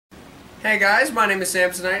Hey guys, my name is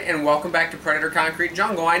Samsonite, and welcome back to Predator Concrete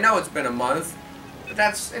Jungle. I know it's been a month, but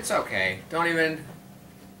it's okay. Don't even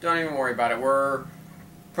worry about it. We're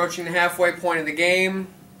approaching the halfway point of the game,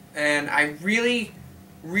 and I really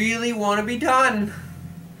want to be done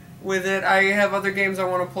with it. I have other games I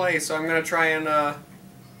want to play, so I'm gonna try and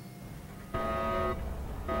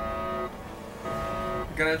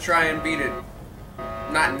beat it.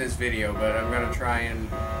 Not in this video, but I'm gonna try and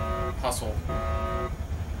hustle.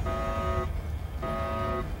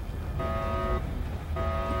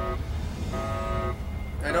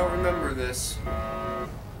 I don't remember this.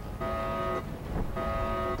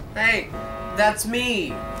 Hey, that's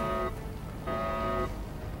me!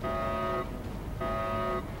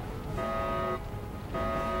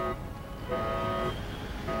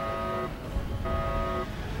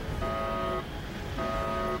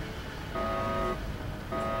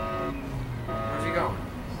 Where's he going?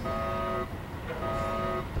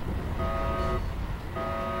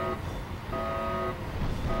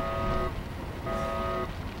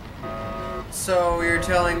 So you're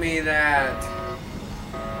telling me that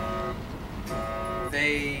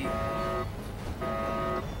they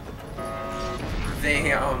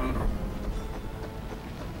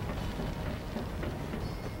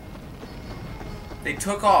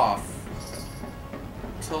took off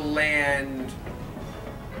to land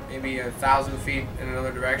maybe 1,000 feet in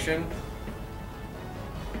another direction?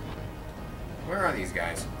 Where are these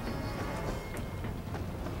guys?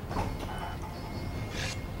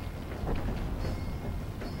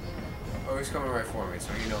 Oh, he's coming right for me,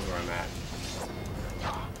 so he knows where I'm at.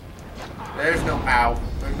 There's no ow.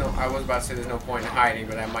 I was about to say there's no point in hiding,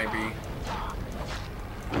 but that might be.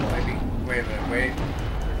 Wait a minute, wait.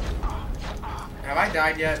 Have I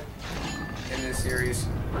died yet in this series?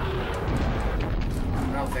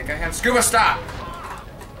 I don't think I have. Scuba, stop!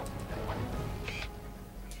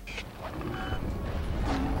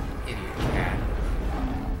 Idiot cat.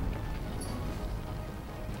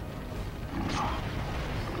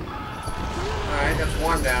 Alright, that's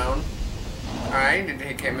one down. Alright, I need to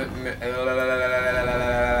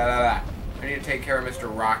take care of Mr.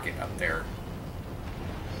 Rocket up there.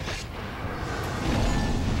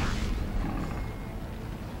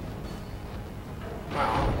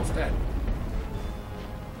 Wow, almost dead.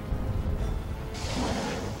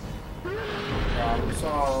 Problem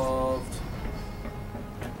solved.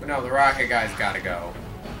 But no, the rocket guy's gotta go.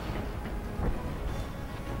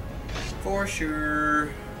 For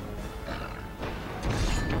sure.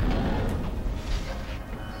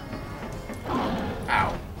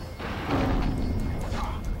 Ow.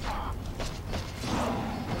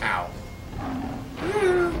 Ow.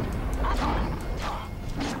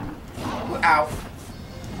 Ow.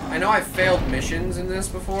 I know I've failed missions in this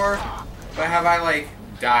before, but have I, like,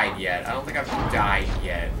 died yet? I don't think I've died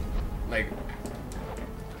yet. Like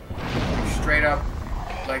straight up,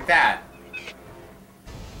 like that.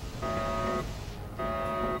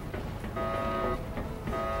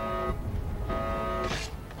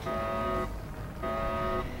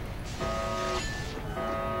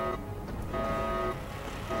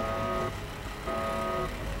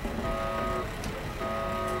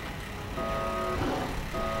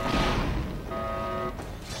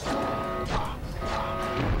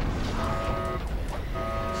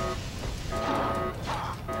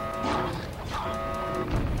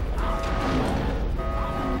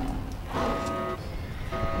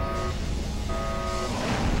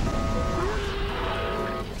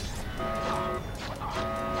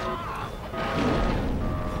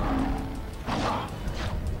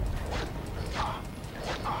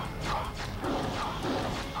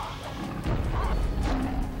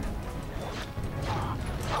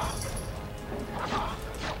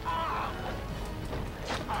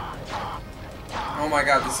 Oh my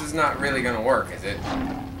god, this is not really gonna work, is it?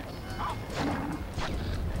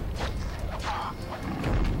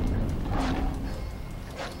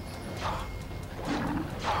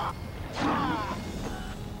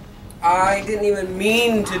 I didn't even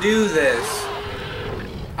mean to do this.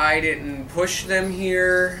 I didn't push them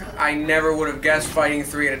here. I never would have guessed fighting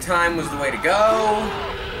 3 at a time was the way to go.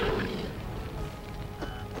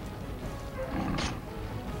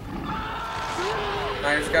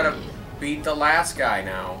 I just gotta beat the last guy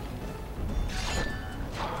now.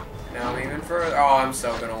 Now I'm even further. Oh, I'm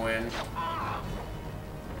so gonna win.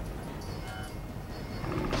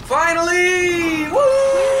 Finally!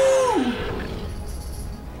 Woo!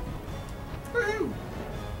 Woohoo!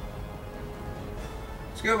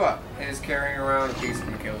 Scuba is carrying around a piece of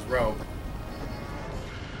Mikhail's rope.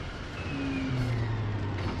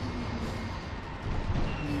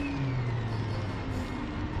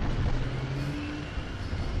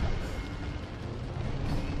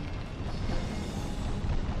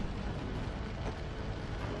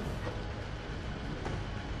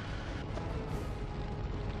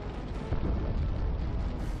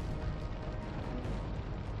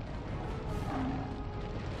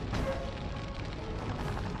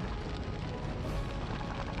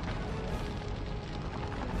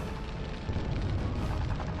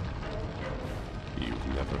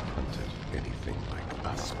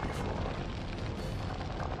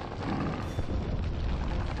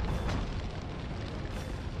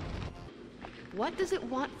 What does it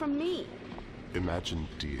want from me? Imagine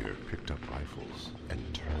deer picked up rifles and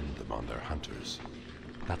turned them on their hunters.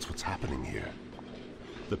 That's what's happening here.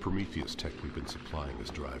 The Prometheus tech we've been supplying is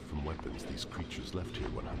derived from weapons these creatures left here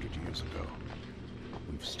 100 years ago.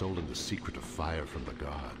 We've stolen the secret of fire from the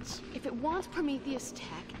gods. If it wants Prometheus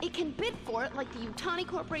tech, it can bid for it like the Utani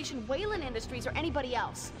Corporation, Wayland Industries, or anybody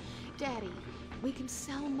else. Daddy, we can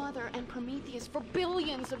sell Mother and Prometheus for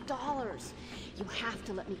billions of dollars. You have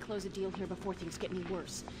to let me close a deal here before things get any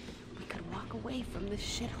worse. We could walk away from this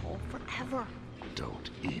shithole forever. Don't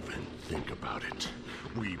even think about it.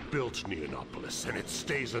 We built Neonopolis, and it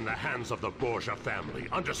stays in the hands of the Borgia family,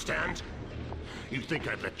 understand? You think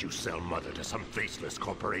I'd let you sell Mother to some faceless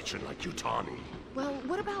corporation like Utani? Well,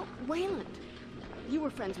 what about Wayland? You were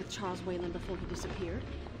friends with Charles Wayland before he disappeared.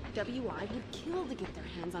 WI would kill to get their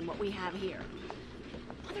hands on what we have here.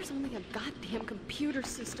 Mother's only a goddamn computer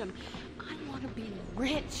system. I want to be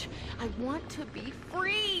rich. I want to be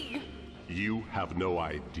free. You have no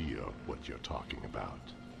idea what you're talking about.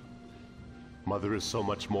 Mother is so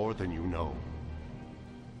much more than you know.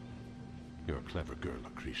 You're a clever girl,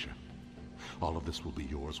 Lucretia. All of this will be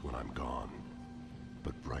yours when I'm gone.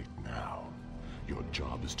 But right now, your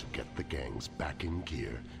job is to get the gangs back in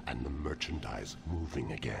gear and the merchandise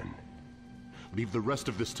moving again. Leave the rest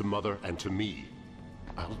of this to Mother and to me.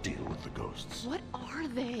 I'll deal with the ghosts. What are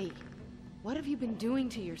they? What have you been doing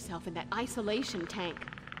to yourself in that isolation tank?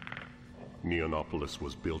 Neonopolis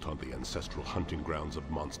was built on the ancestral hunting grounds of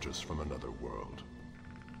monsters from another world.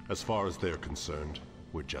 As far as they're concerned,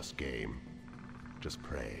 we're just game. Just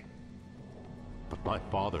prey. But my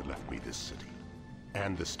father left me this city,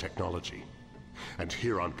 and this technology. And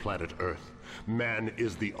here on planet Earth, man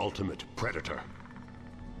is the ultimate predator.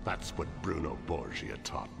 That's what Bruno Borgia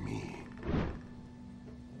taught me.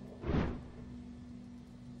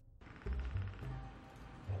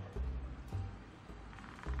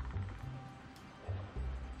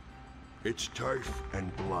 It's turf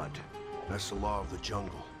and blood. That's the law of the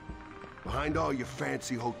jungle. Behind all your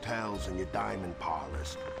fancy hotels and your diamond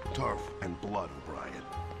parlors, turf and blood, O'Brien.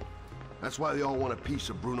 That's why they all want a piece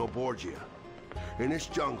of Bruno Borgia. In this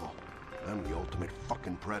jungle, I'm the ultimate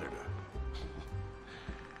fucking predator.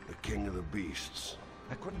 The king of the beasts.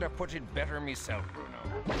 I couldn't have put it better myself, Bruno.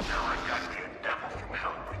 Now I got me a devil from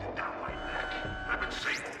hell breathing down my neck. I've been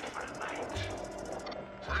saving it for the night.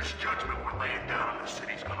 So this judgment we're laying down on the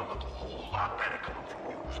city's gonna look a whole lot better coming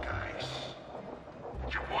from you guys.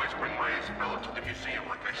 Did your boys bring my Isabella to the museum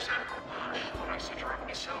like I said? When I set her up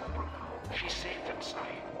myself, Bruno, she's safe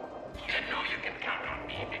inside. You know you can count on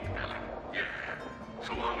me, big fella. Yeah,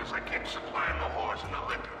 so long as I keep supplying the whores and the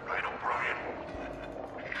liquor, right, O'Brien?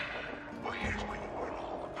 Well, here's where you earn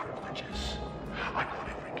all the privileges. I want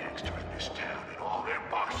every gangster in this town and all their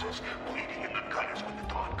bosses bleeding in the gutters when the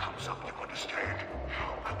dawn comes up, you understand?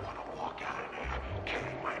 I want to walk out of there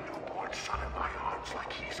carrying my newborn son in my arms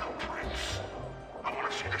like he's a prince. I want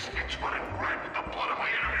to see the sticks running red with the blood of my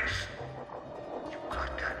enemies. You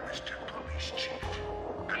got that, Mr. Police Chief?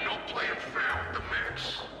 And no playing fair with the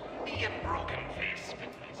mix. Me and Broken Face, I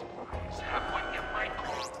suppose, have what you might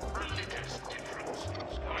call religious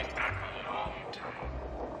differences going back a long time.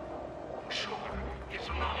 Sure, this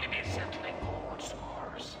will only be settling old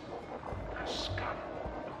scores. The scum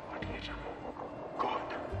would hit him.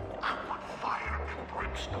 Good. I want fire and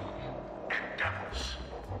brimstone. And devils.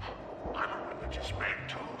 I'm a religious man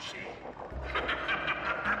too, see?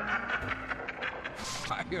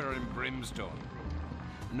 Fire and brimstone,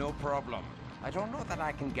 Bruno. No problem. I don't know that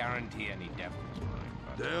I can guarantee any devils,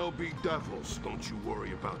 but... There'll be devils, don't you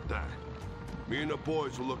worry about that. Me and the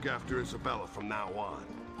boys will look after Isabella from now on.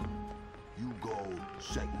 You go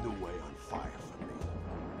set New Way on fire for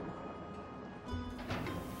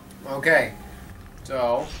me. Okay,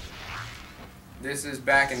 so this is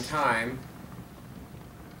back in time,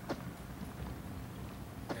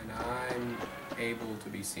 and I'm able to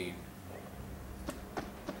be seen.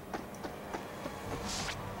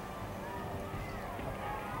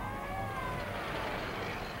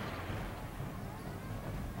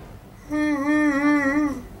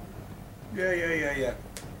 Yeah.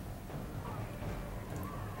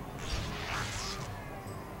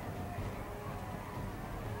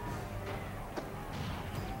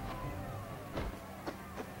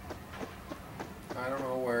 I don't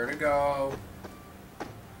know where to go.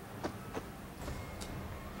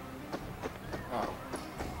 Oh.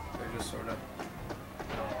 They're just sort of...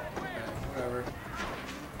 Okay, whatever.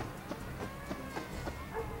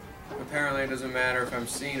 Apparently it doesn't matter if I'm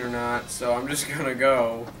seen or not, so I'm just gonna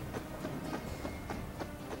go.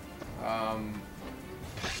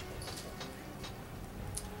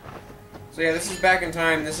 So yeah, this is back in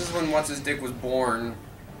time. This is when What's-His-Dick was born.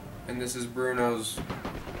 And this is Bruno's,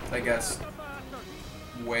 I guess,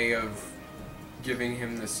 way of giving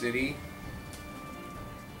him the city.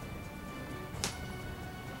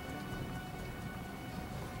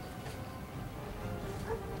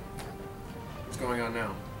 What's going on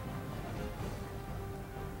now?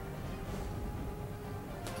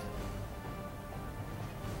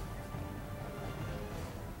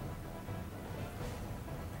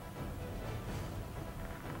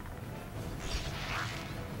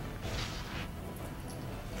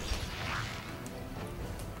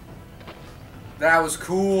 That was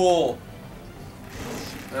cool.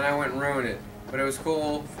 Then I went and ruined it. But it was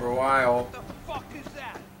cool for a while. What the fuck is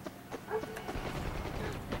that?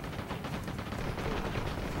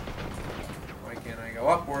 Why can't I go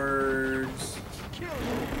upwards? I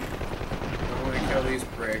want to kill these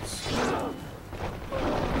pricks.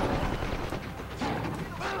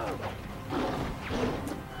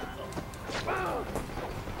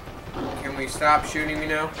 Can we stop shooting me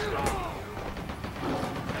now?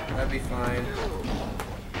 That'd be fine.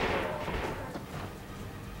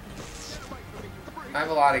 I have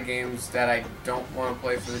a lot of games that I don't want to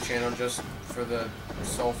play for the channel just for the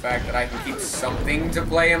sole fact that I can keep something to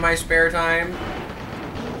play in my spare time.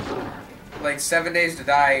 Like 7 Days to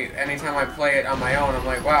Die, anytime I play it on my own, I'm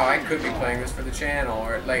like, wow, I could be playing this for the channel,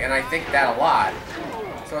 or like, and I think that a lot.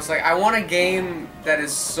 So it's like, I want a game that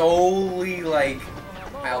is solely like,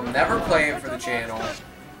 I'll never play it for the channel,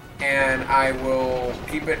 and I will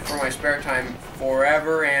keep it for my spare time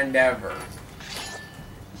forever and ever.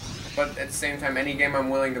 But at the same time, any game I'm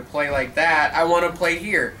willing to play like that, I want to play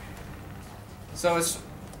here. So it's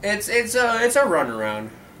a runaround.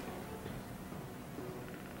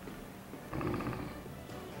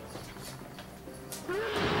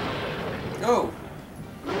 Oh.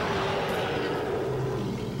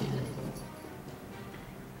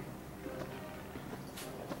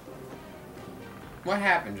 What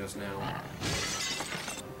happened just now?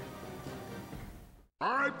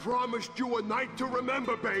 I promised you a night to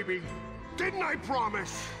remember, baby. Didn't I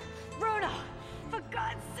promise? Bruno, for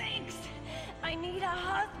God's sakes, I need a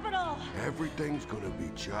hospital. Everything's gonna be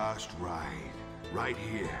just right. Right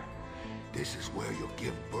here. This is where you'll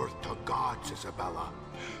give birth to gods, Isabella.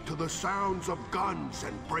 To the sounds of guns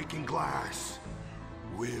and breaking glass.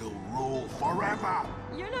 We'll rule forever.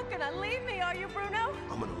 You're not gonna leave me, are you, Bruno?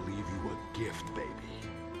 I'm gonna leave you a gift, baby.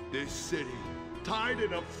 This city, tied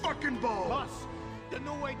in a fucking bow. Boss, the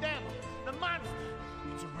new way down. The monster.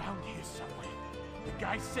 It's around here somewhere. The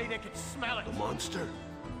guys say they can smell it. The monster?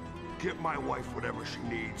 Get my wife whatever she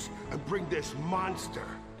needs and bring this monster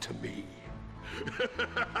to me.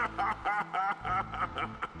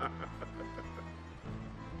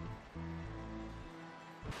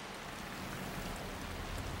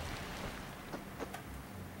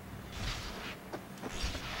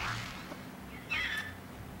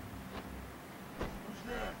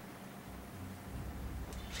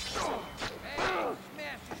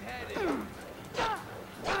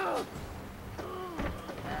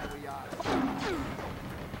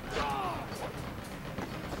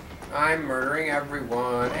 I'm murdering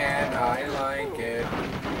everyone, and I like it.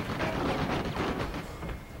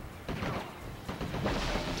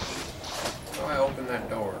 How do I open that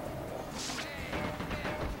door?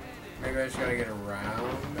 Maybe I just gotta get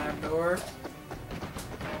around that door?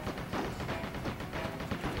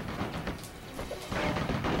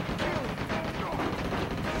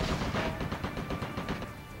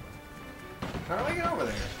 How do I get over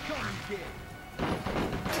there?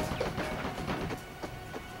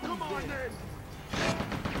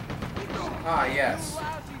 Ah, yes.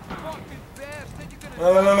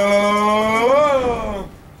 Oh.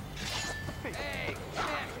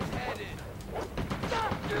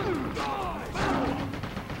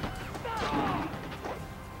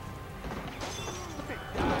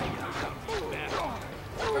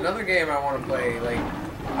 Another game I want to play, like,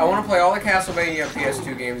 I want to play all the Castlevania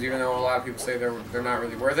PS2 games, even though a lot of people say they're not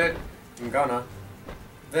really worth it. I'm gonna.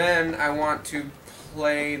 Then I want to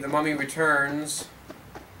play The Mummy Returns,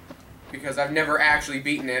 because I've never actually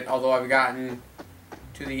beaten it, although I've gotten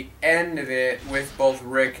to the end of it with both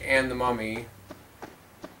Rick and the Mummy.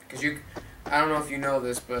 Because I don't know if you know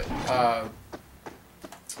this, but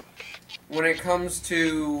when it comes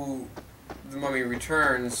to The Mummy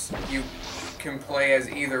Returns, you can play as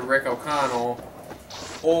either Rick O'Connell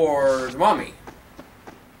or the Mummy.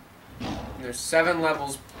 And there's 7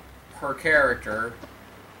 levels per character.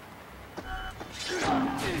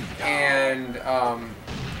 And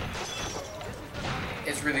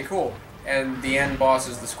it's really cool. And the end boss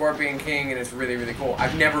is the Scorpion King, and it's really, really cool.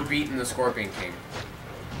 I've never beaten the Scorpion King.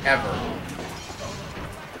 ever.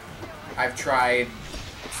 I've tried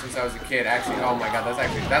since I was a kid. Actually, oh my god,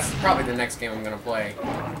 that's probably the next game I'm gonna play.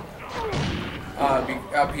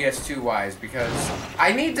 PS2 wise, because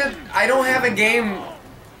I don't have a game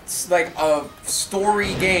like a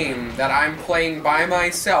story game that I'm playing by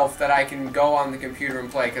myself that I can go on the computer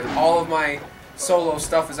and play, because all of my solo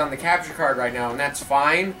stuff is on the capture card right now, and that's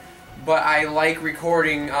fine, but I like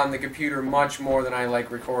recording on the computer much more than I like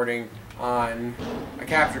recording on a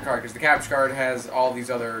capture card, because the capture card has all these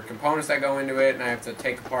other components that go into it, and I have to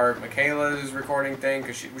take apart Michaela's recording thing,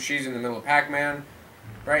 because she's in the middle of Pac-Man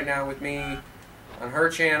right now with me on her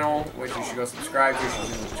channel, which you should go subscribe to.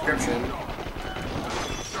 She's in the description.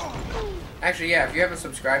 Actually, yeah, if you haven't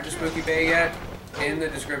subscribed to Spooky Bay yet, in the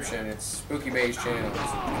description, it's Spooky Bay's channel.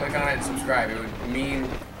 Just click on it and subscribe. It would mean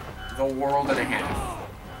the world and a half.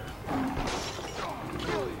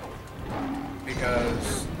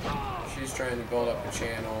 Because she's trying to build up the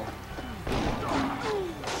channel.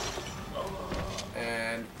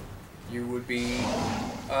 And you would be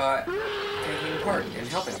taking part in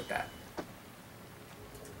helping with that.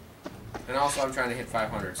 And also, I'm trying to hit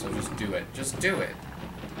 500, so just do it. Just do it.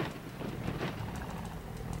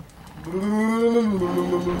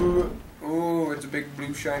 Ooh, it's a big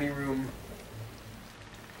blue shiny room.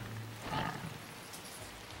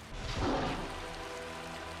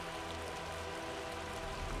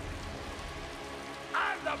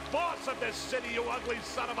 I'm the boss of this city, you ugly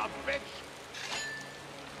son of a bitch!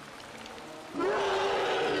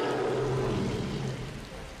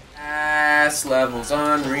 Ass levels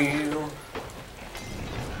unreal.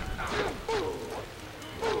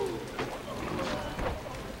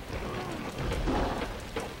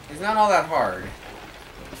 It's not all that hard.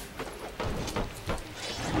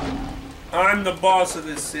 I'm the boss of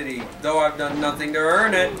this city, though I've done nothing to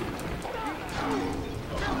earn it.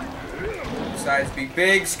 Besides be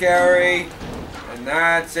big, scary, and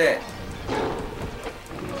that's it.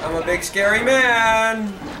 I'm a big, scary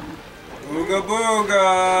man. Booga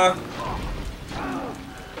booga!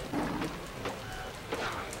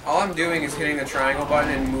 All I'm doing is hitting the triangle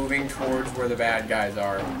button and moving towards where the bad guys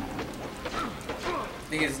are.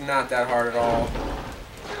 I think it's not that hard at all.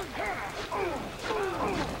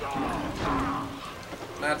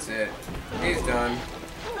 That's it. He's done.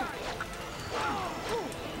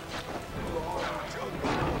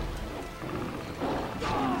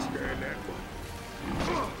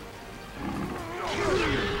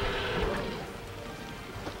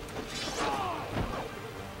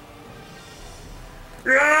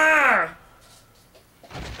 Yeah!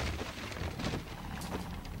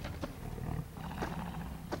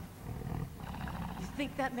 You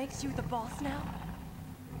think that makes you the boss now?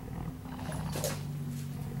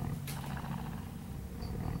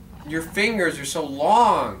 Your fingers are so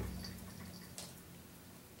long.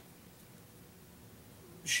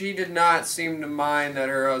 She did not seem to mind that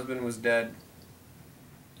her husband was dead.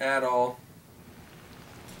 At all.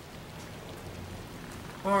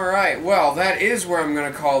 Alright, well, that is where I'm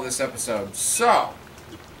going to call this episode. So,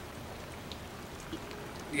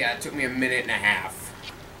 yeah, it took me a minute and a half.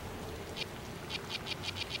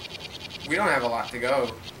 We don't have a lot to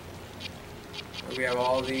go. We have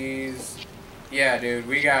all these. Yeah, dude,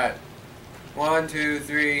 we got 1, 2,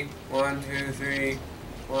 3, 1, 2, 3,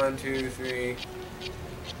 1, 2, 3.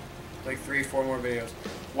 Like 3, 4 more videos.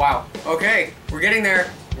 Wow. Okay, we're getting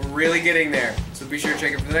there. We're really getting there. So be sure to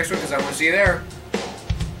check it for the next one, because I want to see you there.